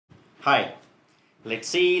Hi, let's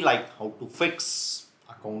see how to fix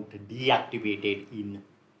account deactivated in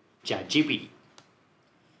ChatGPT.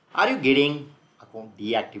 Are you getting account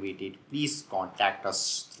deactivated? Please contact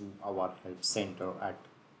us through our help center at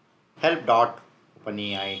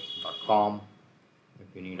help.openai.com if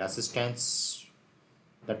you need assistance.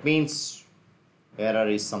 That means error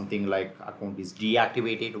is something like account is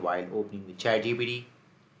deactivated while opening the ChatGPT.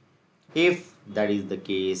 If that is the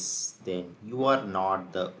case, then you are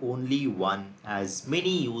not the only one, as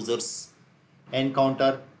many users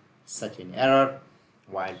encounter such an error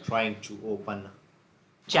while trying to open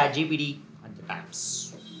ChatGPT at the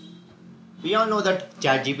times. We all know that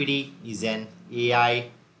ChatGPT is an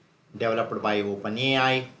AI developed by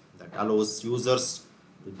OpenAI that allows users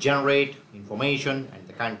to generate information and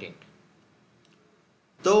the content.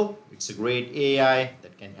 Though it's a great AI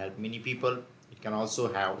that can help many people, it can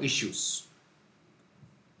also have issues.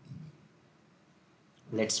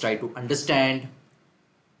 Let's try to understand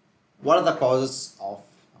what are the causes of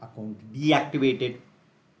account deactivated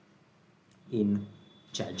in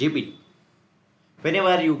ChatGPT.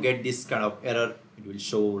 Whenever you get this kind of error, it will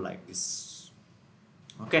show like this.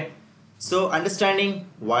 Okay, so understanding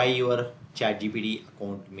why your ChatGPT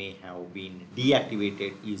account may have been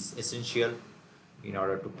deactivated is essential in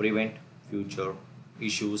order to prevent future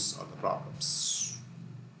issues or the problems.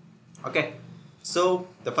 Okay, so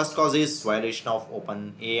the first cause is violation of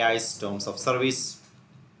OpenAI's terms of service.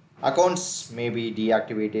 Accounts may be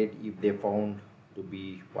deactivated if they found to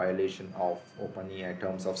be violation of OpenAI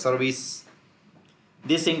terms of service.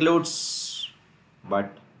 This includes,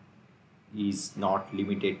 but is not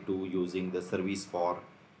limited to, using the service for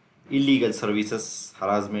illegal services,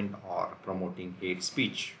 harassment, or promoting hate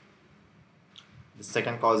speech. The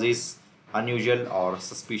second cause is unusual or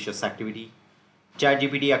suspicious activity.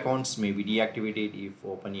 ChatGPT accounts may be deactivated if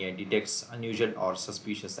OpenAI detects unusual or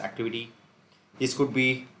suspicious activity. This could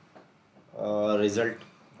be a result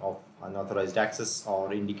of unauthorized access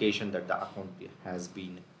or indication that the account has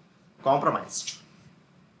been compromised.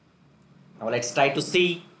 Now let's try to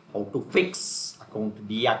see how to fix account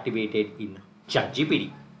deactivated in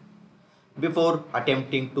ChatGPT. Before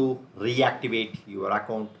attempting to reactivate your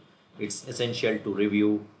account, it's essential to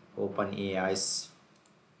review OpenAI's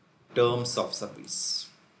terms of service.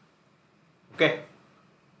 Okay,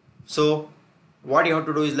 so what you have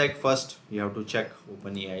to do is first you have to check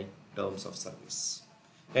OpenAI terms of service.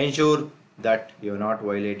 Ensure that you have not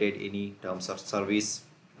violated any terms of service.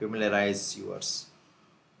 Familiarize yours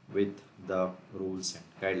with the rules and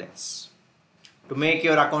guidelines. To make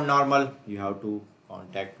your account normal, you have to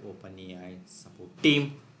contact OpenAI support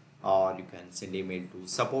team, or you can send email to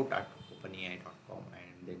support@openai.com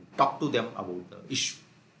and then talk to them about the issue.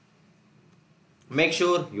 Make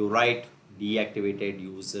sure you write deactivated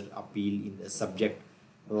user appeal in the subject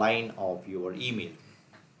line of your email.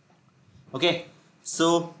 Okay,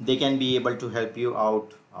 so they can be able to help you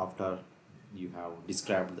out after you have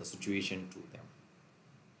described the situation to them.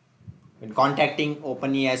 When contacting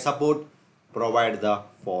OpenAI support, provide the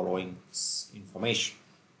following information: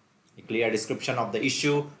 a clear description of the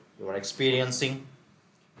issue you are experiencing,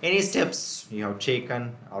 any steps you have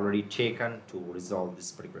already taken to resolve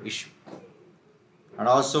this particular issue, and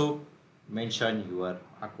also mention your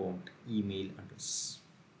account email address.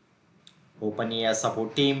 OpenAI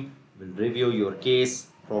support team will review your case,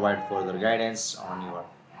 provide further guidance on your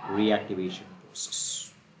reactivation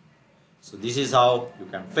process. So this is how you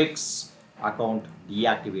can fix account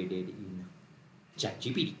deactivated in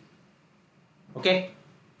ChatGPT. Okay,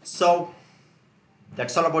 so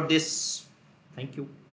that's all about this. Thank you.